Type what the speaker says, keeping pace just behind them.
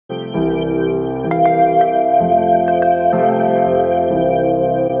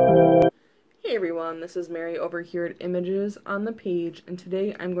everyone, this is Mary over here at Images on the Page, and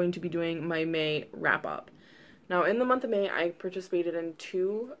today I'm going to be doing my May wrap-up. Now, in the month of May, I participated in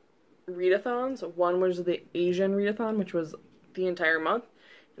 2 readathons. One was the Asian readathon, which was the entire month,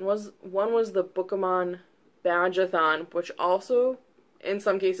 and one was the Bookemon Badge-a-thon, which also, in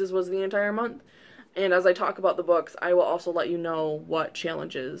some cases, was the entire month. And as I talk about the books, I will also let you know what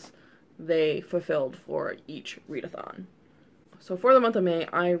challenges they fulfilled for each readathon. So for the month of May,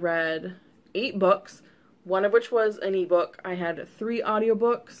 I read 8 books, one of which was an ebook. I had 3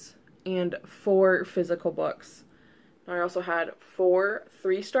 audiobooks and 4 physical books. I also had 4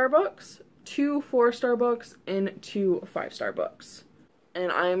 3-star books, 2 4-star books, and 2 5-star books. And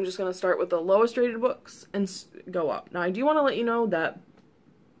I'm just going to start with the lowest rated books and go up. Now, I do want to let you know that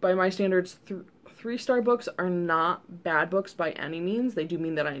by my standards, 3-star books are not bad books by any means. They do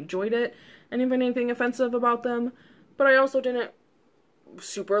mean that I enjoyed it. I didn't find anything offensive about them. But I also didn't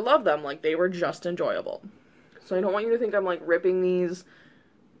super love them. Like, they were just enjoyable. So I don't want you to think I'm, like, ripping these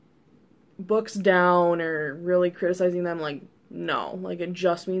books down or really criticizing them. Like, no. Like, it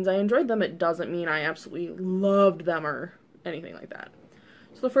just means I enjoyed them. It doesn't mean I absolutely loved them or anything like that.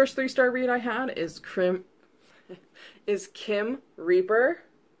 So the first 3-star read I had is Kim Reaper.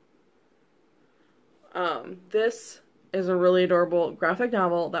 This is a really adorable graphic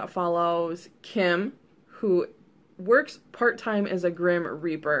novel that follows Kim, who works part-time as a Grim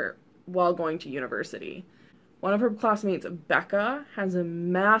Reaper while going to university. One of her classmates, Becca, has a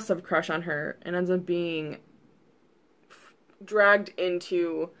massive crush on her and ends up being dragged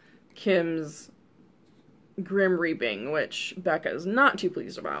into Kim's Grim Reaping, which Becca is not too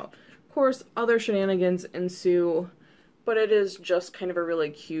pleased about. Of course, other shenanigans ensue, but it is just kind of a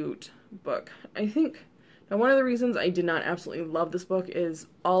really cute book. I think now, one of the reasons I did not absolutely love this book is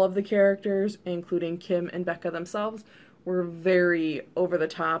all of the characters, including Kim and Becca themselves, were very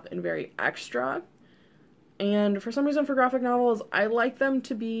over-the-top and very extra. And for some reason, for graphic novels, I like them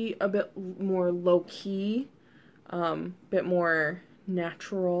to be a bit more low-key, bit more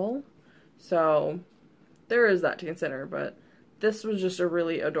natural. So there is that to consider, but this was just a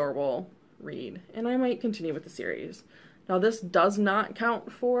really adorable read, and I might continue with the series. Now, this does not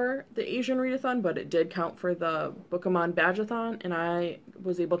count for the Asian readathon, but it did count for the Bookemon Badge-a-thon, and I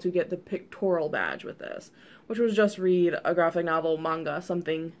was able to get the pictorial badge with this, which was just read a graphic novel, manga,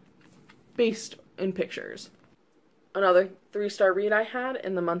 something based in pictures. Another 3-star read I had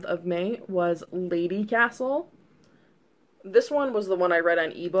in the month of May was Lady Castle. This one was the one I read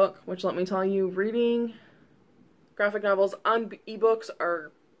on ebook, which, let me tell you, reading graphic novels on ebooks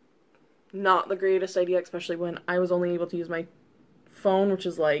are not the greatest idea, especially when I was only able to use my phone, which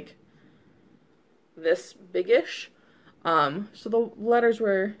is like this big-ish. So the letters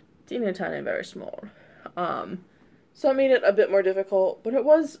were teeny tiny and very small. So it made it a bit more difficult, but it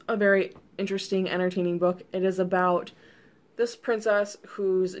was a very interesting, entertaining book. It is about this princess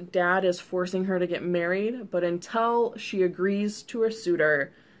whose dad is forcing her to get married, but until she agrees to her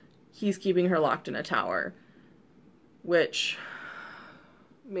suitor, he's keeping her locked in a tower, which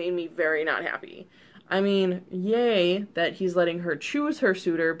made me very not happy. I mean, yay that he's letting her choose her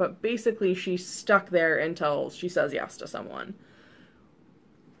suitor, but basically she's stuck there until she says yes to someone.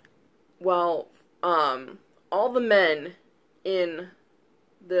 Well, all the men in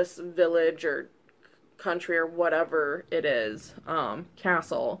this village or country or whatever it is,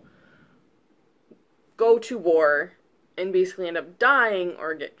 castle, go to war and basically end up dying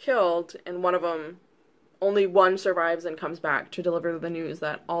or get killed, and one of them, only one survives and comes back to deliver the news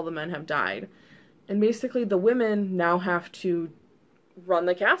that all the men have died. And basically the women now have to run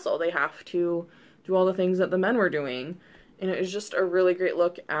the castle. They have to do all the things that the men were doing. And it was just a really great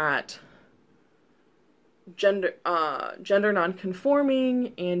look at gender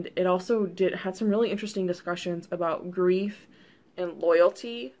non-conforming, and it also had some really interesting discussions about grief and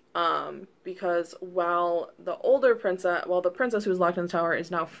loyalty, because while the princess who's locked in the tower is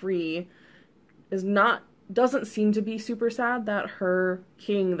now free, doesn't seem to be super sad that her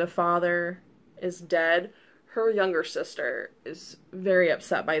king, the father, is dead. Her younger sister is very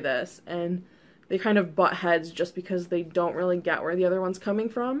upset by this, and they kind of butt heads just because they don't really get where the other one's coming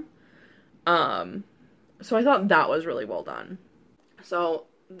from. So I thought that was really well done. So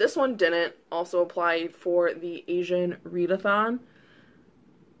this one didn't also apply for the Asian readathon,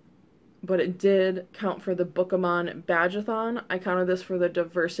 but it did count for the Bookemon Badge-a-thon. I counted this for the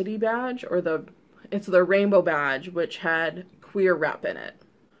diversity badge, or it's the rainbow badge, which had queer rep in it.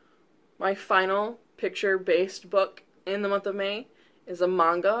 My final picture-based book in the month of May is a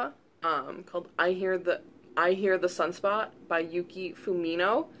manga called I Hear the Sunspot by Yuki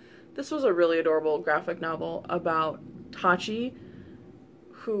Fumino. This was a really adorable graphic novel about Tachi,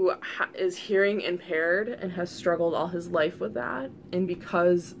 who is hearing impaired and has struggled all his life with that. And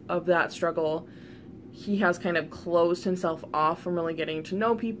because of that struggle, he has kind of closed himself off from really getting to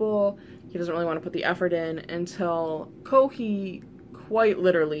know people. He doesn't really want to put the effort in until Kohi quite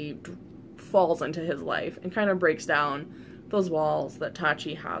literally falls into his life and kind of breaks down those walls that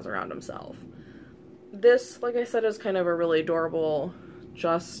Tachi has around himself. This, like I said, is kind of a really adorable,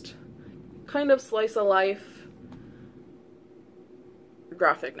 just kind of slice of life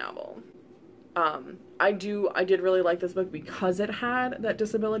graphic novel. I did really like this book because it had that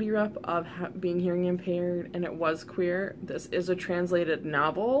disability rep of being hearing impaired, and it was queer. This is a translated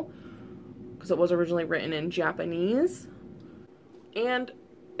novel because it was originally written in Japanese, and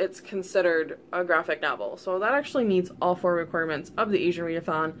it's considered a graphic novel. So that actually meets all 4 requirements of the Asian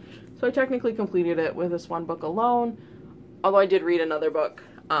Readathon. So I technically completed it with this one book alone, although I did read another book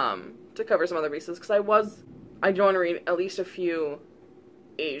to cover some other bases, because I do want to read at least a few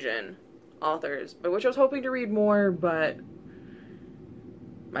Asian authors, by which I was hoping to read more, but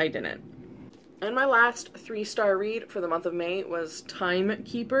I didn't. And my last 3-star read for the month of May was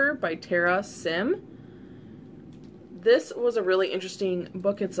Timekeeper by Tara Sim. This was a really interesting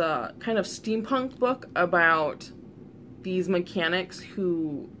book. It's a kind of steampunk book about these mechanics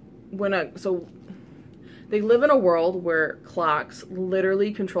who, so they live in a world where clocks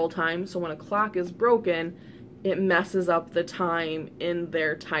literally control time. So when a clock is broken, it messes up the time in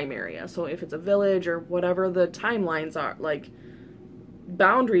their time area. So if it's a village or whatever the timelines are, like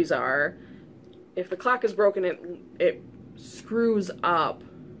boundaries are, if the clock is broken, it screws up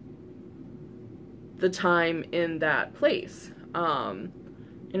the time in that place. And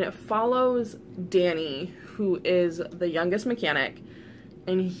it follows Danny, who is the youngest mechanic,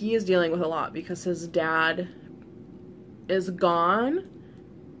 and he is dealing with a lot because his dad is gone.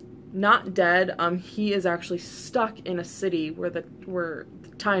 Not dead. He is actually stuck in a city where the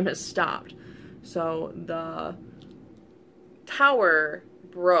time has stopped. So the tower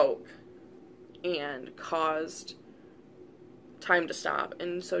broke and caused time to stop.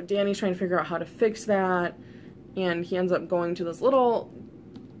 And so Danny's trying to figure out how to fix that, and he ends up going to this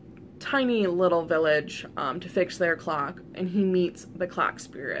tiny little village to fix their clock, and he meets the clock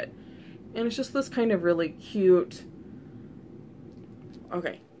spirit. And it's just this kind of really cute,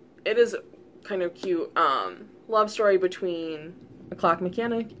 it is kind of cute love story between a clock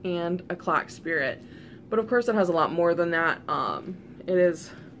mechanic and a clock spirit. But of course it has a lot more than that. It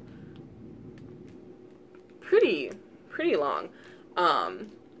is pretty long.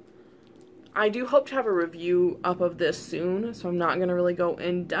 I do hope to have a review up of this soon, so I'm not going to really go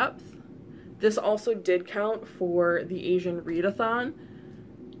in depth. This also did count for the Asian Readathon.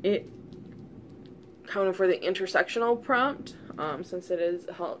 It counted for the intersectional prompt, since it is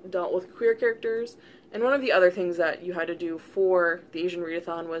dealt with queer characters. And one of the other things that you had to do for the Asian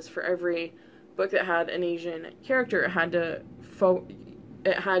Readathon was for every book that had an Asian character, it had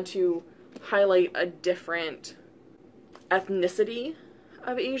to highlight a different ethnicity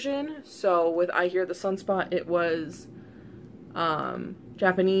of Asian. So with I Hear the Sunspot, it was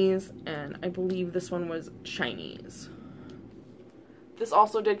Japanese, and I believe this one was Chinese. This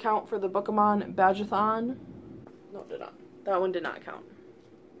also did count for the Bookamon Badgeathon. No, it did not. That one did not count.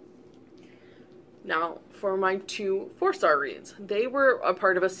 Now, for my 2 4-star reads. They were a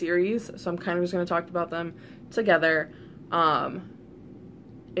part of a series, so I'm kind of just going to talk about them together.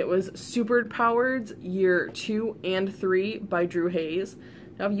 It was Superpowered Year 2 and 3 by Drew Hayes.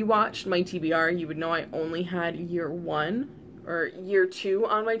 Now, if you watched my TBR, you would know I only had Year 1 or Year 2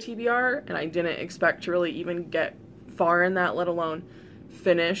 on my TBR, and I didn't expect to really even get far in that, let alone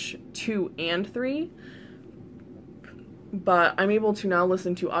finish 2 and 3. But I'm able to now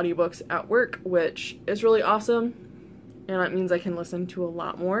listen to audiobooks at work, which is really awesome, and that means I can listen to a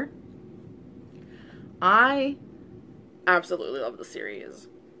lot more. I absolutely love the series.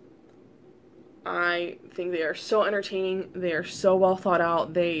 I think they are so entertaining. They are so well thought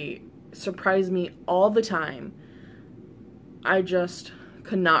out. They surprise me all the time. I just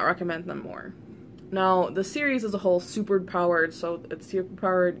could not recommend them more. Now, the series as a whole, Superpowered, so it's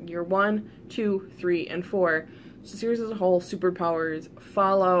Superpowered Year 1, 2, 3, and 4. So the series as a whole, Superpowers,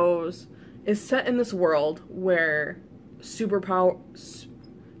 is set in this world where superheroes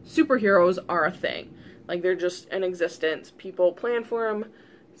are a thing. Like, they're just in existence. People plan for them.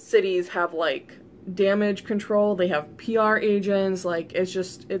 Cities have, like, damage control. They have PR agents. Like,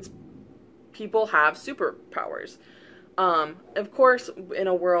 people have superpowers. Of course, in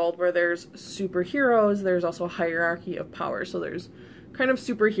a world where there's superheroes, there's also a hierarchy of power. So there's kind of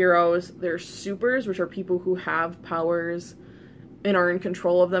superheroes, there's supers, which are people who have powers and are in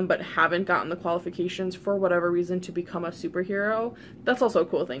control of them but haven't gotten the qualifications for whatever reason to become a superhero. That's also a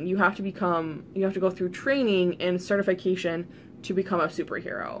cool thing. You have to go through training and certification to become a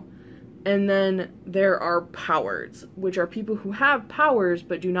superhero. And then there are powers, which are people who have powers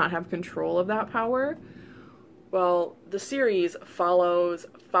but do not have control of that power. Well, the series follows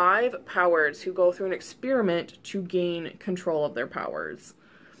 5 powers who go through an experiment to gain control of their powers,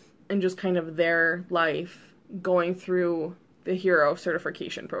 and just kind of their life going through the hero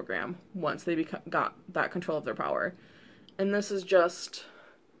certification program once they got that control of their power. And this is just,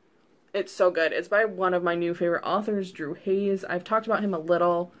 it's so good. It's by one of my new favorite authors, Drew Hayes. I've talked about him a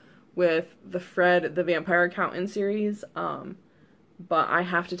little with the Fred the Vampire Accountant series, but I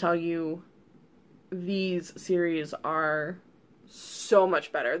have to tell you, these series are so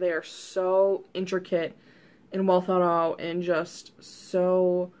much better. They are so intricate and well thought out, and just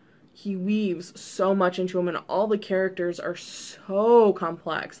so, he weaves so much into them, and all the characters are so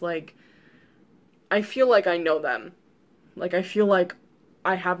complex. Like, I feel like I know them. Like, I feel like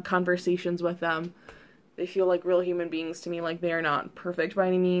I have conversations with them. They feel like real human beings to me. Like, they are not perfect by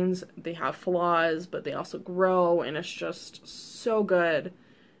any means. They have flaws, but they also grow, and it's just so good.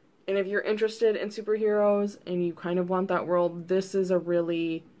 And if you're interested in superheroes and you kind of want that world, this is a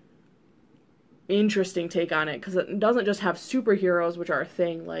really interesting take on it, because it doesn't just have superheroes, which are a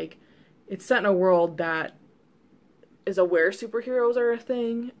thing. Like, it's set in a world that is aware superheroes are a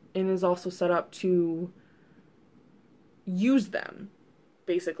thing, and is also set up to use them,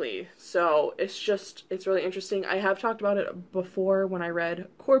 basically. So it's really interesting. I have talked about it before when I read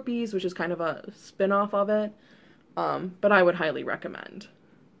Corpies, which is kind of a spin-off of it, but I would highly recommend.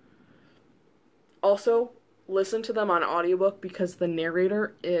 Also, listen to them on audiobook, because the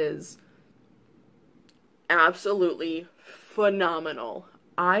narrator is absolutely phenomenal.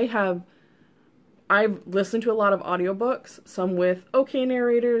 I've listened to a lot of audiobooks, some with okay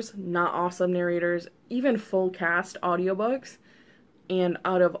narrators, not awesome narrators, even full cast audiobooks, and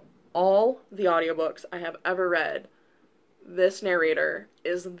out of all the audiobooks I have ever read, this narrator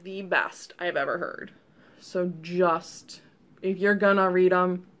is the best I've ever heard. So just, if you're gonna read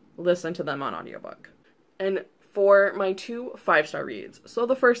them, listen to them on audiobook. And for my 2 5-star reads, so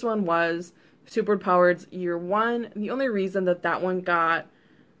the first one was Superpowered Year 1. The only reason that one got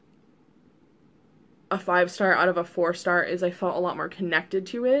a 5-star out of a 4-star is I felt a lot more connected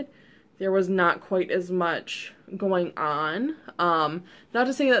to it. There was not quite as much going on. Not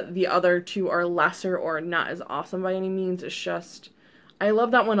to say that the other 2 are lesser or not as awesome by any means. It's just, I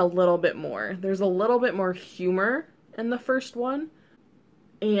love that one a little bit more. There's a little bit more humor in the first one,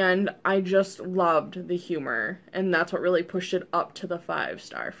 and I just loved the humor, and that's what really pushed it up to the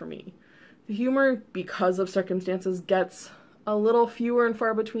 5-star for me. The humor, because of circumstances, gets a little fewer and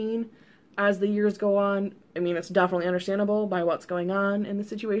far between as the years go on. I mean, it's definitely understandable by what's going on in the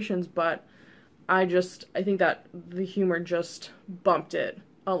situations, but I think that the humor just bumped it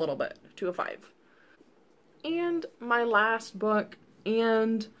a little bit to a 5. And my last book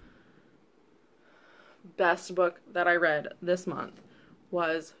and best book that I read this month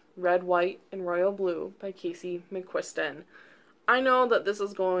was Red, White, and Royal Blue by Casey McQuiston. I know that this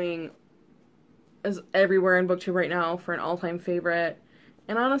is going as everywhere in BookTube right now for an all-time favorite,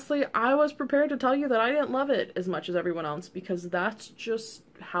 and honestly, I was prepared to tell you that I didn't love it as much as everyone else, because that's just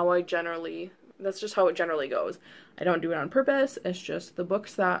how it generally goes. I don't do it on purpose. It's just the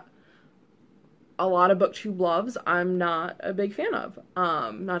books that a lot of BookTube loves, I'm not a big fan of.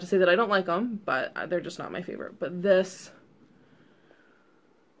 Not to say that I don't like them, but they're just not my favorite. But this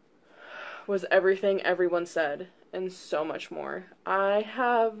was everything everyone said, and so much more. I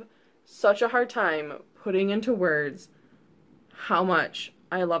have such a hard time putting into words how much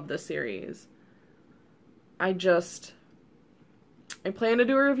I love this series. I plan to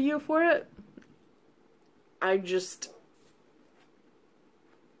do a review for it.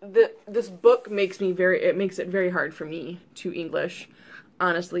 This book makes it very hard for me to English.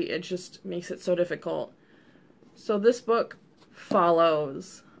 Honestly, it just makes it so difficult. So this book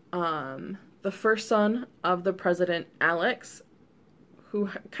follows the first son of the president, Alex, who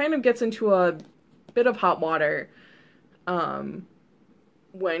kind of gets into a bit of hot water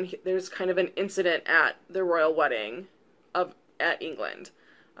when there's kind of an incident at the royal wedding at England.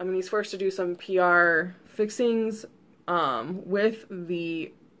 I mean, he's forced to do some PR fixings with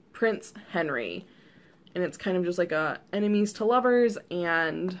the Prince Henry, and it's kind of just like a enemies to lovers,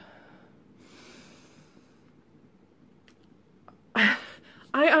 and I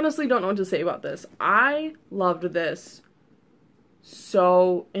honestly don't know what to say about this. I loved this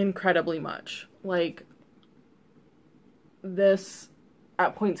so incredibly much. Like, this,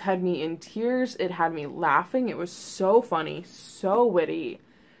 at points had me in tears. It had me laughing. It was so funny, so witty.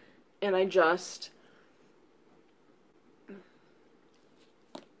 And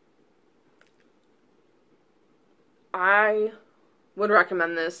I would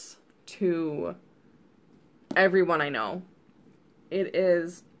recommend this to everyone I know. It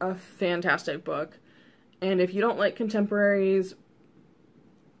is a fantastic book. And if you don't like contemporaries,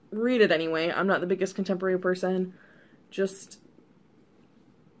 read it anyway. I'm not the biggest contemporary person. Just,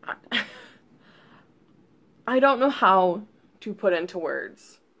 I don't know how to put into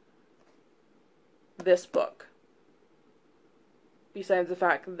words this book. Besides the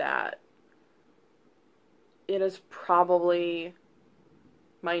fact that it is probably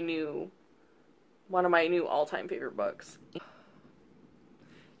one of my new all-time favorite books.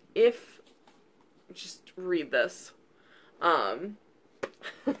 Just read this.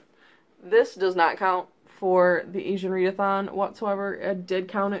 This does not count for the Asian Readathon whatsoever. It did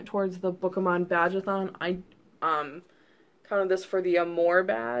count it towards the Bookemon Badge-a-thon. I counted this for the Amour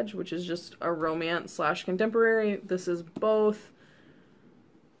badge, which is just a romance / contemporary. This is both.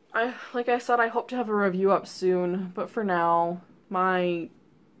 Like I said, I hope to have a review up soon, but for now, my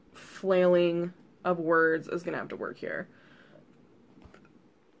flailing of words is gonna have to work here.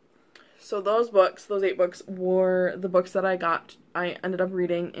 So those 8 books, were the books that I ended up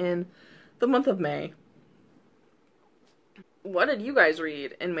reading in the month of May. What did you guys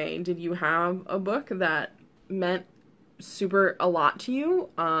read in May? Did you have a book that meant a lot to you?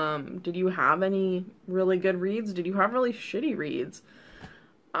 Did you have any really good reads? Did you have really shitty reads?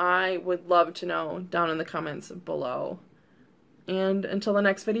 I would love to know down in the comments below. And until the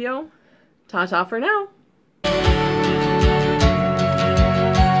next video, ta-ta for now!